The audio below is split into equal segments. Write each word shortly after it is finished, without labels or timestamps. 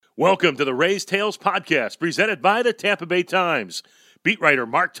Welcome to the Rays Tales podcast, presented by the Tampa Bay Times. Beat writer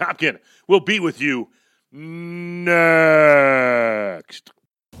Mark Topkin will be with you next.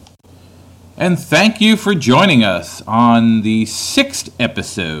 And thank you for joining us on the 6th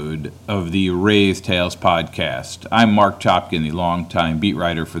episode of the Rays Tales podcast. I'm Mark Topkin, the longtime beat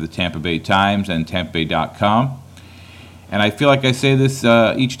writer for the Tampa Bay Times and TampaBay.com. And I feel like I say this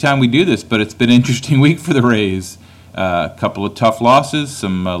each time we do this, but it's been an interesting week for the Rays. A couple of tough losses,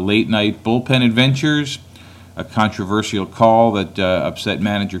 some late-night bullpen adventures, a controversial call that upset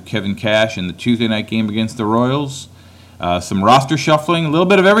manager Kevin Cash in the Tuesday night game against the Royals, some roster shuffling, a little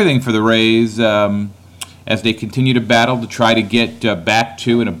bit of everything for the Rays as they continue to battle to try to get back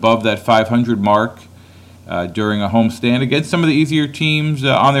to and above that 500 mark during a homestand against some of the easier teams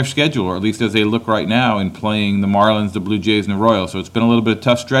on their schedule, or at least as they look right now in playing the Marlins, the Blue Jays, and the Royals. So it's been a little bit of a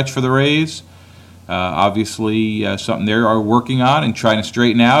tough stretch for the Rays. Obviously, something they are working on and trying to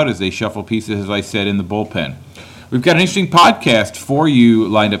straighten out as they shuffle pieces, as I said, in the bullpen. We've got an interesting podcast for you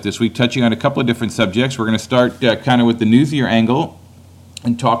lined up this week, touching on a couple of different subjects. We're going to start kind of with the newsier angle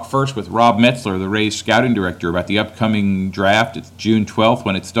and talk first with Rob Metzler, the Rays scouting director, about the upcoming draft. It's June 12th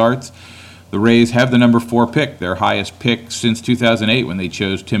when it starts. The Rays have the number 4 pick, their highest pick since 2008 when they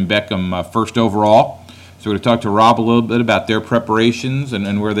chose Tim Beckham first overall. So we're going to talk to Rob a little bit about their preparations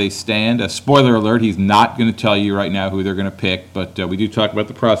and where they stand. Spoiler alert, he's not going to tell you right now who they're going to pick, but we do talk about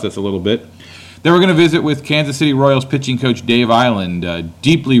the process a little bit. Then we're going to visit with Kansas City Royals pitching coach Dave Eiland,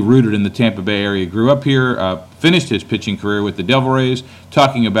 deeply rooted in the Tampa Bay area. Grew up here, finished his pitching career with the Devil Rays,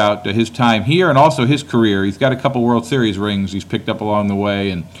 talking about his time here and also his career. He's got a couple World Series rings he's picked up along the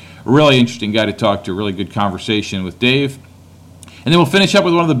way, and a really interesting guy to talk to, a really good conversation with Dave. And then we'll finish up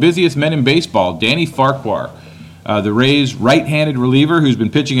with one of the busiest men in baseball, Danny Farquhar, the Rays' right-handed reliever who's been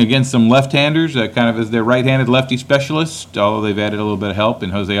pitching against some left-handers, kind of as their right-handed lefty specialist, although they've added a little bit of help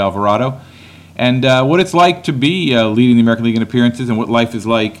in Jose Alvarado. And what it's like to be leading the American League in appearances and what life is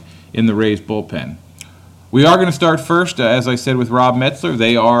like in the Rays bullpen. We are going to start first, as I said, with Rob Metzler.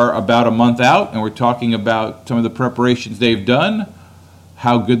 They are about a month out, and we're talking about some of the preparations they've done,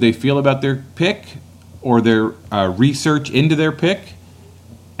 how good they feel about their pick, or their research into their pick,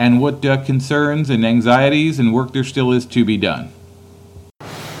 and what concerns and anxieties and work there still is to be done.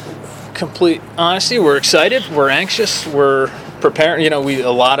 Complete honesty, we're excited, we're anxious, we're preparing. A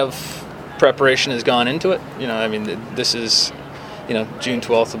lot of preparation has gone into it. This is, June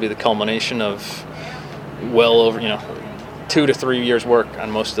 12th will be the culmination of well over, 2 to 3 years work on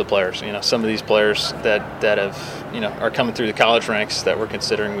most of the players. Some of these players that have, are coming through the college ranks that we're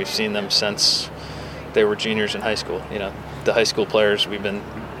considering, we've seen them since they were juniors in high school. The high school players we've been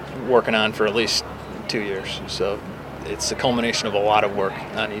working on for at least 2 years. So it's a culmination of a lot of work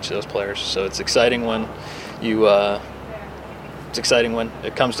on each of those players. So it's exciting when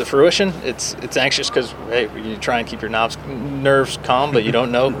it comes to fruition. It's anxious because, hey, you try and keep your nerves calm, but you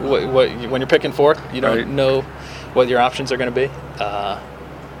don't know what when you're picking fourth, you don't know what your options are going to be.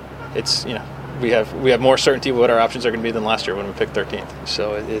 We have more certainty of what our options are going to be than last year when we picked 13th.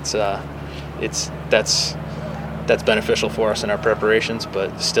 So that's beneficial for us in our preparations,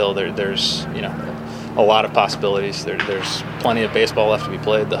 but still there's a lot of possibilities. There's plenty of baseball left to be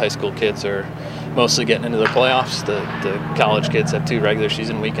played. The high school kids are mostly getting into their playoffs. The college kids have 2 regular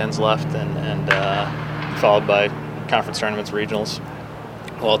season weekends left, and followed by conference tournaments, regionals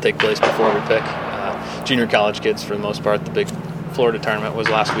will all take place before we pick. Junior college kids, for the most part, the big Florida tournament was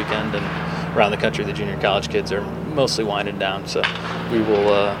last weekend, and around the country the junior college kids are mostly winding down. So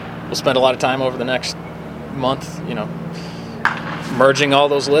we'll spend a lot of time over the next month, merging all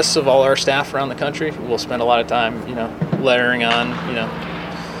those lists of all our staff around the country. We'll spend a lot of time, layering on,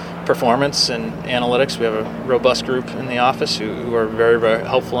 performance and analytics. We have a robust group in the office who are very, very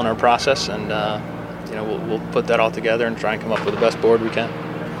helpful in our process, and we'll put that all together and try and come up with the best board we can.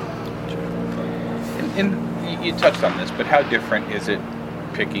 And you touched on this, but how different is it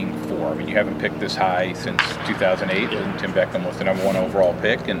picking 4? I mean, you haven't picked this high since 2008 when Tim Beckham was the number 1 overall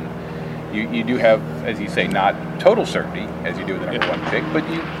pick, and you do have, as you say, not total certainty as you do with the number 1 pick, but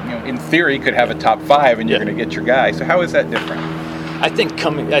you in theory could have a top 5 and you're going to get your guy. So how is that different? I think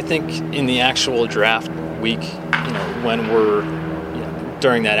in the actual draft week, when we're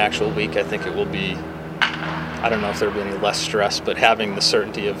during that actual week, I think it will be, I don't know if there'll be any less stress, but having the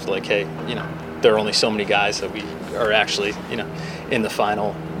certainty of like, hey, there are only so many guys that we are actually, in the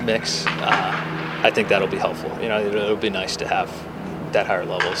final mix. I think that'll be helpful. It'll be nice to have that higher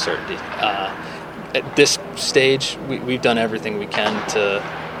level of certainty. At this stage, we've done everything we can to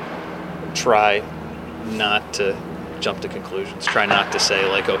try not to jump to conclusions. Try not to say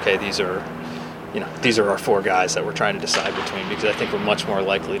like, okay, these are these are our 4 guys that we're trying to decide between, because I think we're much more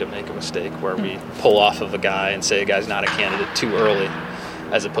likely to make a mistake where we pull off of a guy and say a guy's not a candidate too early,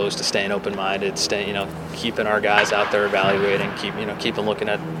 as opposed to staying open-minded, keeping our guys out there evaluating, keeping looking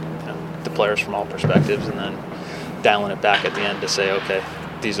at the players from all perspectives, and then dialing it back at the end to say, okay,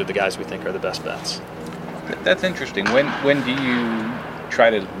 these are the guys we think are the best bets. That's interesting. When do you try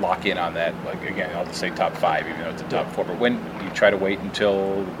to lock in on that? Like, again, I'll just say top 5, even though it's a top 4. But when do you try to wait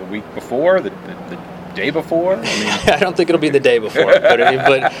until the week before, the day before? I don't think it'll be the day before,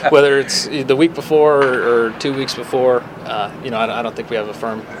 but whether it's the week before or 2 weeks before, I don't think we have a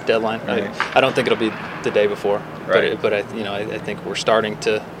firm deadline. Right. I don't think it'll be the day before. Right. But I think we're starting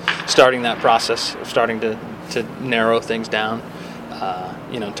that process of starting to narrow things down.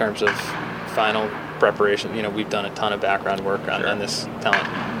 In terms of final preparation, we've done a ton of background work on this talent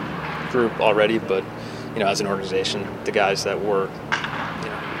group already, but as an organization, the guys that we're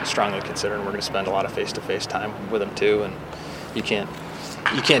strongly considering, we're going to spend a lot of face-to-face time with them too, and you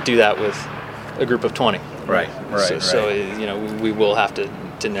can't do that with a group of 20. Right. So we will have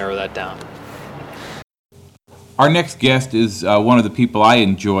to narrow that down. Our next guest is one of the people I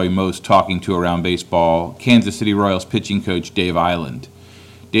enjoy most talking to around baseball, Kansas City Royals pitching coach Dave Eiland.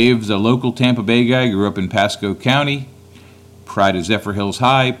 Dave's a local Tampa Bay guy, grew up in Pasco County, prior to Zephyrhills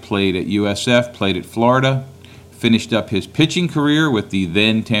High, played at USF, played at Florida, finished up his pitching career with the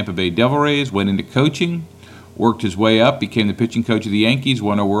then Tampa Bay Devil Rays, went into coaching, worked his way up, became the pitching coach of the Yankees,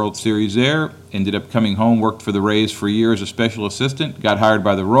 won a World Series there, ended up coming home, worked for the Rays for a year as a special assistant, got hired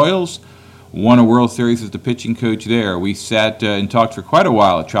by the Royals, won a World Series as the pitching coach there. We sat and talked for quite a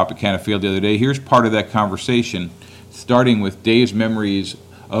while at Tropicana Field the other day. Here's part of that conversation, starting with Dave's memories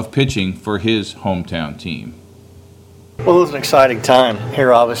of pitching for his hometown team. Well, it was an exciting time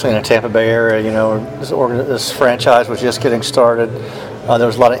here, obviously, in the Tampa Bay area. This franchise was just getting started. There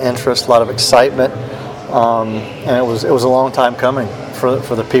was a lot of interest, a lot of excitement, and it was a long time coming for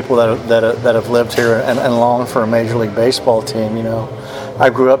the people that have lived here and longed for a Major League Baseball team. I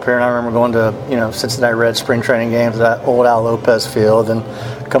grew up here, and I remember going to Cincinnati Reds spring training games at old Al Lopez Field, and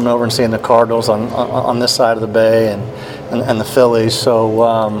coming over and seeing the Cardinals on this side of the Bay and the Phillies. So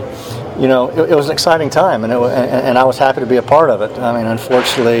it was an exciting time, and I was happy to be a part of it.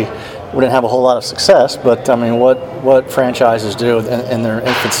 Unfortunately, we didn't have a whole lot of success, but what franchises do in their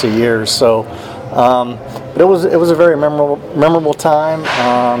infancy years. So, but it was a very memorable time.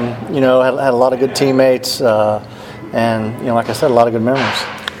 Had a lot of good teammates, and like I said, a lot of good memories.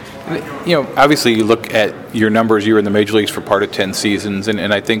 Obviously you look at your numbers. You were in the major leagues for part of 10 seasons,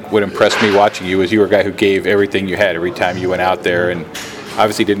 and I think what impressed me watching you is you were a guy who gave everything you had every time you went out there, and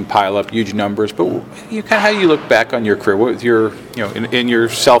obviously didn't pile up huge numbers. But how do you look back on your career? What was your, in your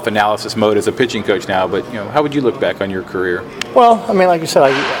self-analysis mode as a pitching coach now? But how would you look back on your career? Well, like you said,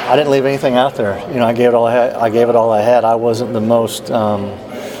 I didn't leave anything out there. I gave it all I had. I wasn't the most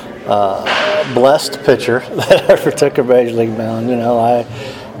blessed pitcher that ever took a major league mound.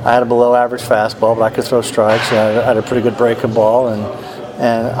 I had a below-average fastball, but I could throw strikes. I had a pretty good breaking ball, and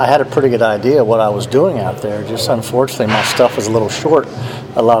I had a pretty good idea of what I was doing out there. Just unfortunately, my stuff was a little short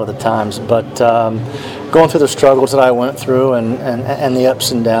a lot of the times. But going through the struggles that I went through and the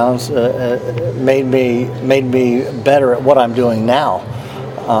ups and downs made me better at what I'm doing now.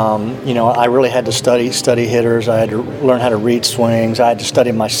 I really had to study hitters. I had to learn how to read swings. I had to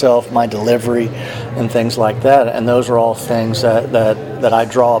study myself, my delivery, and things like that. And those are all things that I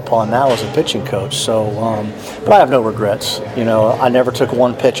draw upon now as a pitching coach. So, but I have no regrets. I never took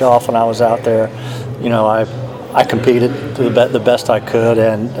one pitch off when I was out there. I competed to the best I could,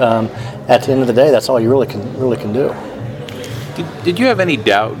 and at the end of the day, that's all you really can do. Did you have any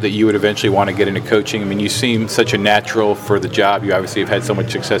doubt that you would eventually want to get into coaching? You seem such a natural for the job. You obviously have had so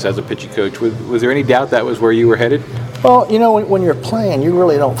much success as a pitching coach. Was there any doubt that was where you were headed? Well, when you're playing, you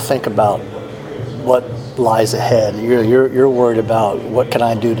really don't think about what lies ahead. You're worried about what can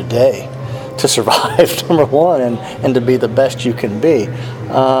I do today to survive, number one, and to be the best you can be.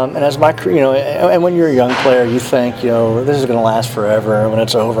 And as my career, and when you're a young player, you think, this is going to last forever. When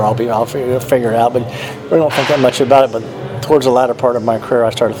it's over, I'll figure it out. But I really don't think that much about it. But towards the latter part of my career, I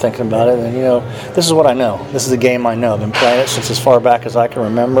started thinking about it, and this is what I know. This is the game I know. I've been playing it since as far back as I can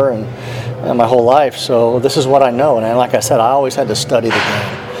remember, and my whole life. So this is what I know. And like I said, I always had to study the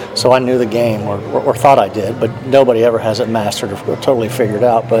game, so I knew the game, or thought I did. But nobody ever has it mastered or totally figured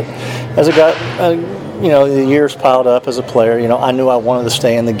out. But as it got, the years piled up as a player, I knew I wanted to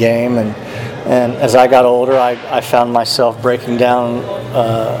stay in the game, and as I got older, I found myself breaking down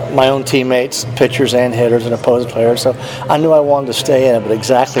my own teammates, pitchers and hitters and opposing players. So I knew I wanted to stay in it, but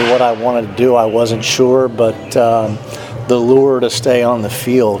exactly what I wanted to do, I wasn't sure. But the lure to stay on the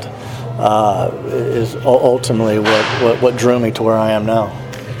field is ultimately what drew me to where I am now.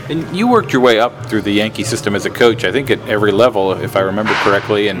 And you worked your way up through the Yankee system as a coach, I think at every level, if I remember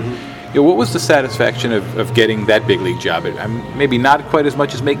correctly. And what was the satisfaction of getting that big league job? Maybe not quite as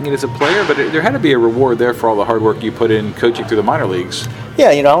much as making it as a player, but there had to be a reward there for all the hard work you put in coaching through the minor leagues. Yeah,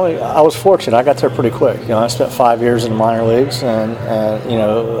 I was fortunate. I got there pretty quick. I spent 5 years in the minor leagues, and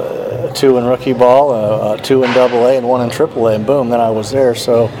 2 in rookie ball, 2 in AA, and 1 in AAA, and boom, then I was there.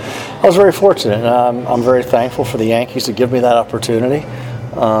 So I was very fortunate, and I'm very thankful for the Yankees to give me that opportunity.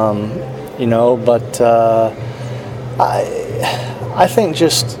 But I think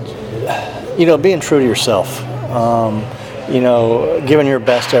just being true to yourself. Giving your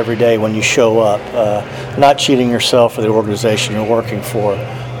best every day when you show up, not cheating yourself or the organization you're working for.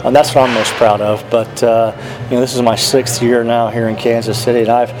 And that's what I'm most proud of. But this is my 6th year now here in Kansas City, and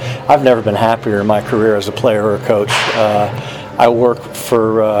I've never been happier in my career as a player or a coach. I work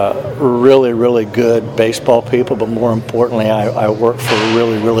for really, really good baseball people, but more importantly, I work for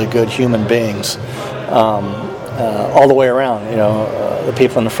really, really good human beings. All the way around, the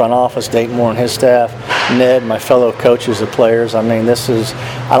people in the front office, Dayton Moore and his staff, Ned, my fellow coaches, the players. I mean, I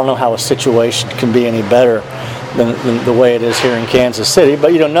don't know how a situation can be any better than the way it is here in Kansas City.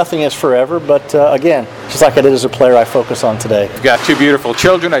 But, nothing is forever. But, again, just like I did as a player, I focus on today. You've got 2 beautiful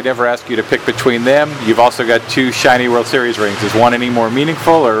children. I never ask you to pick between them. You've also got 2 shiny World Series rings. Is one any more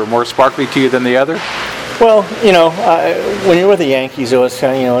meaningful or more sparkly to you than the other? Well, when you're with the Yankees, it's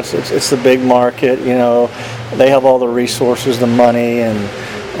kind of, it's the big market. They have all the resources, the money,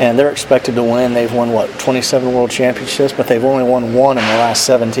 and they're expected to win. They've won 27 World Championships, but they've only won 1 in the last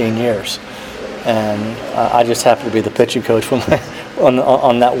 17 years. And I just happen to be the pitching coach on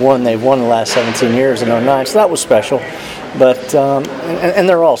that one they've won in the last 17 years in 2009. So that was special. But and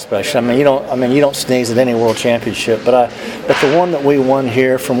they're all special. You don't sneeze at any World Championship. But the one that we won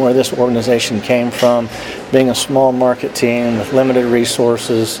here, from where this organization came from, being a small market team with limited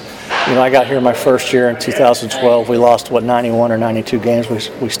resources. I got here my first year in 2012. We lost 91 or 92 games.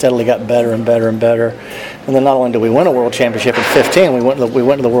 We steadily got better and better and better. And then not only did we win a World Championship in 15, we went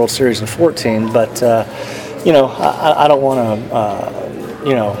to the World Series in 14. But I don't want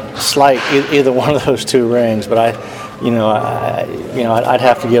to slight either one of those 2 rings. But I'd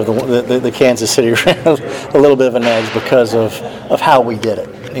have to give the Kansas City ring a little bit of an edge because of how we did it.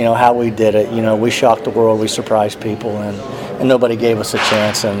 How we did it. We shocked the world. We surprised people, and nobody gave us a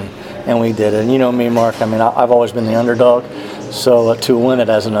chance, and we did it. And me, Mark, I've always been the underdog, so to win it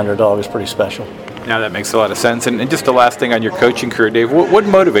as an underdog is pretty special. Now that makes a lot of sense. And just the last thing on your coaching career, Dave, what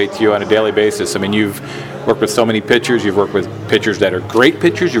motivates you on a daily basis? You've worked with so many pitchers. You've worked with pitchers that are great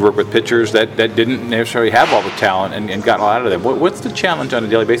pitchers. You've worked with pitchers that didn't necessarily have all the talent and got a lot out of them. What's the challenge on a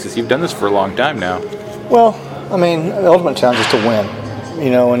daily basis? You've done this for a long time now. Well, the ultimate challenge is to win.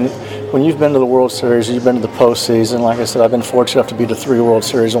 When you've been to the World Series, you've been to the postseason. Like I said, I've been fortunate enough to be to 3 World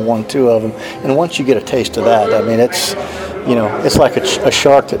Series and won 2 of them. And once you get a taste of that, it's like a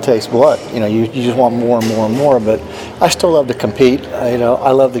shark that tastes blood. You just want more and more and more. But I still love to compete.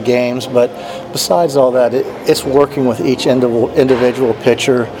 I love the games. But besides all that, it's working with each individual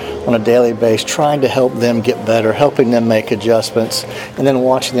pitcher on a daily basis, trying to help them get better, helping them make adjustments, and then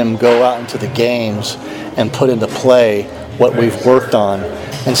watching them go out into the games and put into play what we've worked on,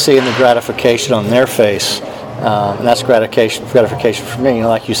 and seeing the gratification on their face, and that's gratification for me.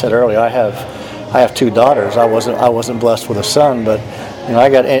 Like you said earlier, I have 2 daughters. I wasn't blessed with a son, but I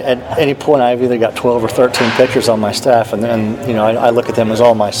got at any point I've either got 12 or 13 pitchers on my staff, and then I look at them as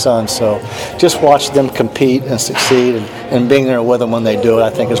all my sons. So just watch them compete and succeed, and being there with them when they do it, I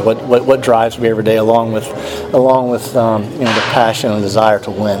think is what drives me every day, along with the passion and desire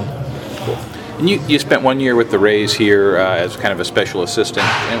to win. And you spent 1 year with the Rays here as kind of a special assistant.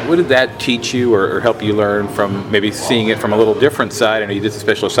 And what did that teach you or help you learn from maybe seeing it from a little different side? I know you did the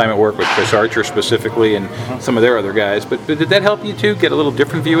special assignment work with Chris Archer specifically and some of their other guys, but did that help you too, get a little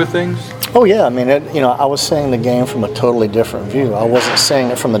different view of things? Oh yeah, I was seeing the game from a totally different view. I wasn't seeing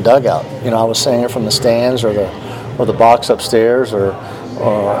it from the dugout. I was seeing it from the stands or the box upstairs, and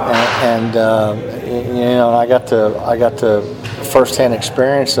I got to firsthand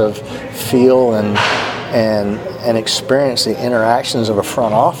experience of feel and experience the interactions of a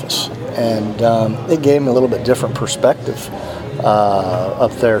front office, and it gave me a little bit different perspective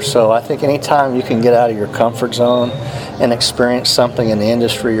up there. So I think anytime you can get out of your comfort zone and experience something in the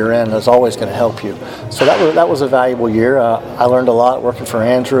industry you're in, is always going to help you. So that was a valuable year. I learned a lot working for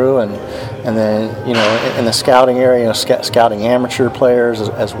Andrew, and then in the scouting area, scouting amateur players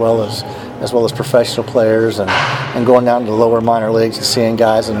as well as professional players, and going down to the lower minor leagues and seeing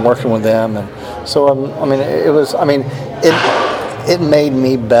guys and working with them. And so it made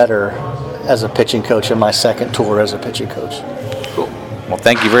me better as a pitching coach in my second tour as a pitching coach. Cool. Well,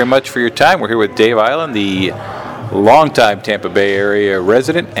 thank you very much for your time. We're here with Dave Eiland, the longtime Tampa Bay area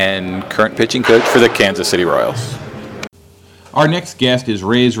resident and current pitching coach for the Kansas City Royals. Our next guest is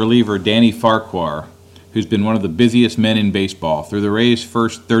Rays reliever Danny Farquhar, who's been one of the busiest men in baseball. Through the Rays'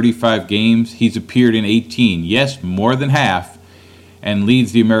 first 35 games, he's appeared in 18, yes, more than half, and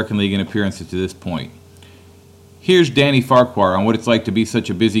leads the American League in appearances to this point. Here's Danny Farquhar on what it's like to be such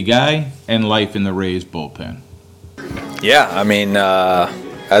a busy guy and life in the Rays bullpen. Yeah, I mean,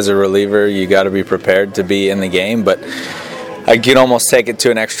 as a reliever, you got to be prepared to be in the game, but I can almost take it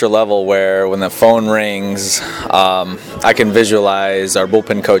to an extra level where when the phone rings, I can visualize our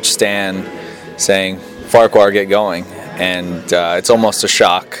bullpen coach Stan saying, "Farquhar, get going," and it's almost a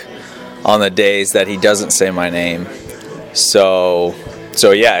shock on the days that he doesn't say my name. So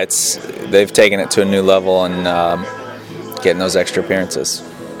yeah, they've taken it to a new level and getting those extra appearances.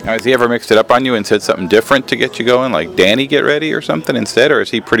 Now, has he ever mixed it up on you and said something different to get you going, like Danny, get ready or something instead, or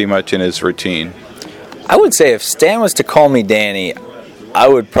is he pretty much in his routine? I would say if Stan was to call me Danny, I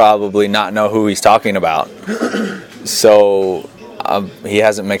would probably not know who he's talking about. So he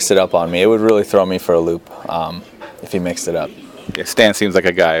hasn't mixed it up on me. It would really throw me for a loop if he mixed it up. Yeah, Stan seems like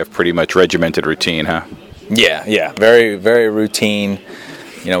a guy of pretty much regimented routine, huh? Yeah, very, very routine.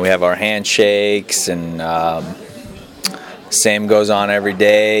 You know, we have our handshakes and same goes on every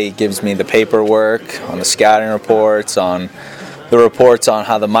day. He gives me the paperwork on the scouting reports, on the reports on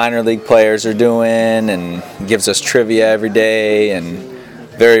how the minor league players are doing, and gives us trivia every day, and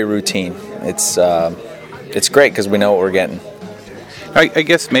very routine. It's great because we know what we're getting. I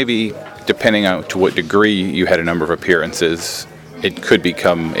guess maybe depending on to what degree you had a number of appearances, it could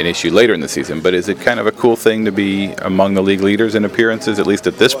become an issue later in the season. But is it kind of a cool thing to be among the league leaders in appearances, at least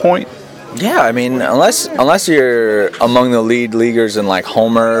at this point? Yeah, I mean, unless you're among the lead leaguers in like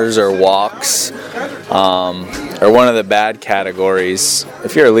homers or walks, or one of the bad categories,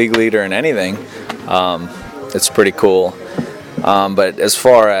 if you're a league leader in anything, it's pretty cool. But as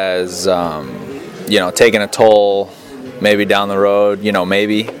far as taking a toll, maybe down the road,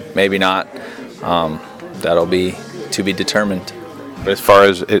 maybe not. That'll be to be determined. But as far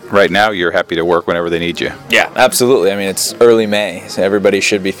as right now, you're happy to work whenever they need you. Yeah, absolutely. I mean, it's early May, so everybody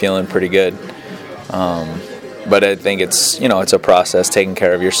should be feeling pretty good. But I think it's a process, taking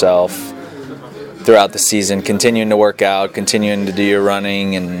care of yourself throughout the season, continuing to work out, continuing to do your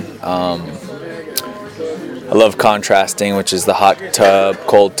running, and I love contrasting, which is the hot tub,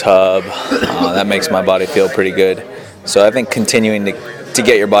 cold tub. That makes my body feel pretty good. So I think continuing to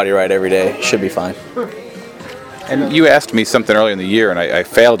get your body right every day should be fine. And you asked me something earlier in the year, and I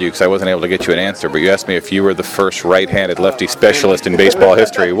failed you because I wasn't able to get you an answer, but you asked me if you were the first right-handed lefty specialist in baseball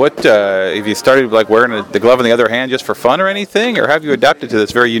history. What, have you started like wearing the glove in the other hand just for fun or anything, or have you adapted to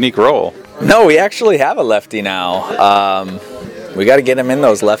this very unique role? No, we actually have a lefty now. We got to get him in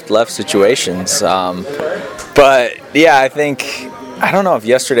those left situations. But, yeah, I don't know if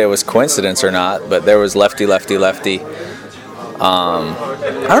yesterday was coincidence or not, but there was lefty. I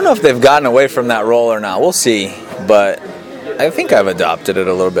don't know if they've gotten away from that role or not. We'll see. But I think I've adopted it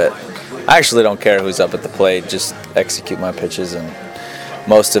a little bit. I actually don't care who's up at the plate, just execute my pitches. And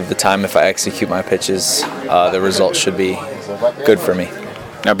most of the time, if I execute my pitches, the result should be good for me.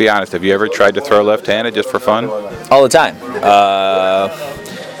 Now, be honest, have you ever tried to throw left-handed just for fun? All the time.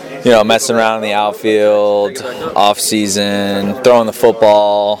 Messing around in the outfield, off-season, throwing the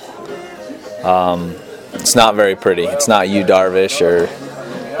football. It's not very pretty. It's not Yu Darvish, or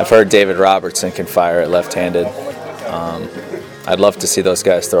I've heard David Robertson can fire it left-handed. I'd love to see those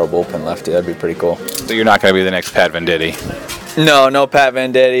guys throw a bullpen lefty. That'd be pretty cool. So you're not going to be the next Pat Venditti? No Pat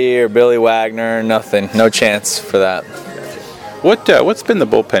Venditti or Billy Wagner. Nothing. No chance for that. What's been the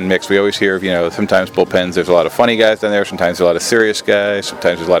bullpen mix? We always hear of, sometimes bullpens, there's a lot of funny guys down there, sometimes there's a lot of serious guys,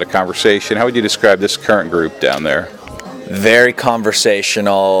 sometimes there's a lot of conversation. How would you describe this current group down there? Very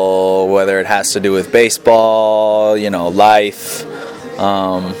conversational, whether it has to do with baseball, life.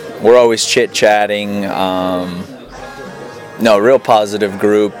 We're always chit-chatting. Real positive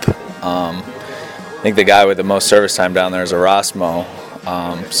group. I think the guy with the most service time down there is Erasmo.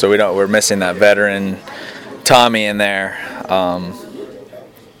 So we're missing that veteran Tommy in there.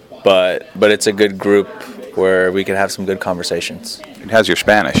 But it's a good group where we can have some good conversations. And how's your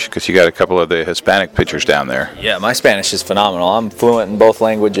Spanish? Because you got a couple of the Hispanic pitchers down there. Yeah, my Spanish is phenomenal. I'm fluent in both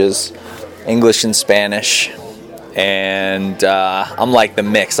languages, English and Spanish. And I'm like the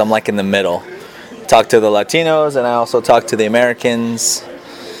mix. I'm like in the middle. Talk to the Latinos, and I also talk to the Americans.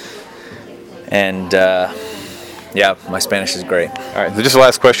 And Yeah, my Spanish is great. All right, so just the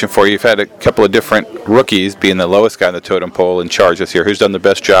last question for you. You've had a couple of different rookies being the lowest guy on the totem pole in charge this year. Who's done the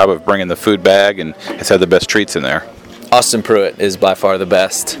best job of bringing the food bag and has had the best treats in there? Austin Pruitt is by far the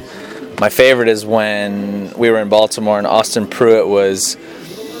best. My favorite is when we were in Baltimore and Austin Pruitt was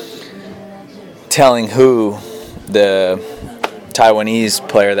telling the Taiwanese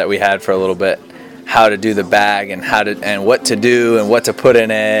player that we had for a little bit, how to do the bag and what to do and what to put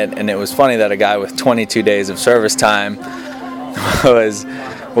in it. And it was funny that a guy with 22 days of service time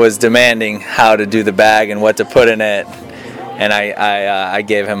was demanding how to do the bag and what to put in it. And I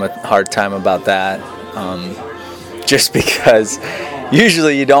gave him a hard time about that, just because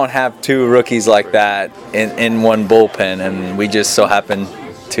usually you don't have two rookies like that in one bullpen, and we just so happened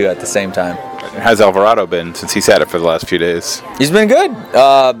to at the same time. How's Alvarado been since he's had it for the last few days? He's been good.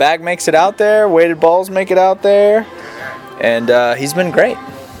 Bag makes it out there. Weighted balls make it out there. And he's been great.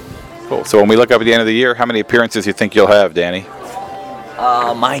 Cool. So when we look up at the end of the year, how many appearances do you think you'll have, Danny?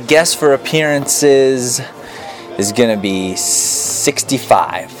 My guess for appearances is going to be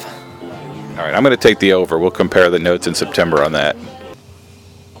 65. All right, I'm going to take the over. We'll compare the notes in September on that.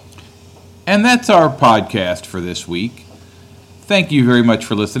 And that's our podcast for this week. Thank you very much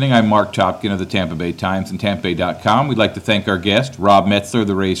for listening. I'm Mark Topkin of the Tampa Bay Times and TampaBay.com. We'd like to thank our guest, Rob Metzler,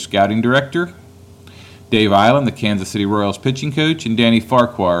 the Rays scouting director, Dave Eiland, the Kansas City Royals pitching coach, and Danny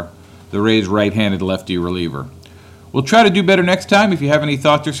Farquhar, the Rays right-handed lefty reliever. We'll try to do better next time. If you have any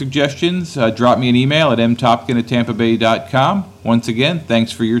thoughts or suggestions, drop me an email at mtopkin@tampabay.com. Once again,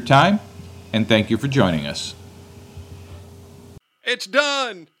 thanks for your time, and thank you for joining us. It's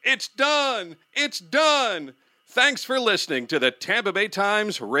done! It's done! It's done! Thanks for listening to the Tampa Bay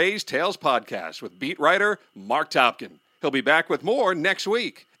Times Rays Tales podcast with beat writer Mark Topkin. He'll be back with more next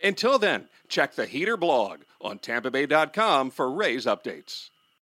week. Until then, check the Heater blog on TampaBay.com for Rays updates.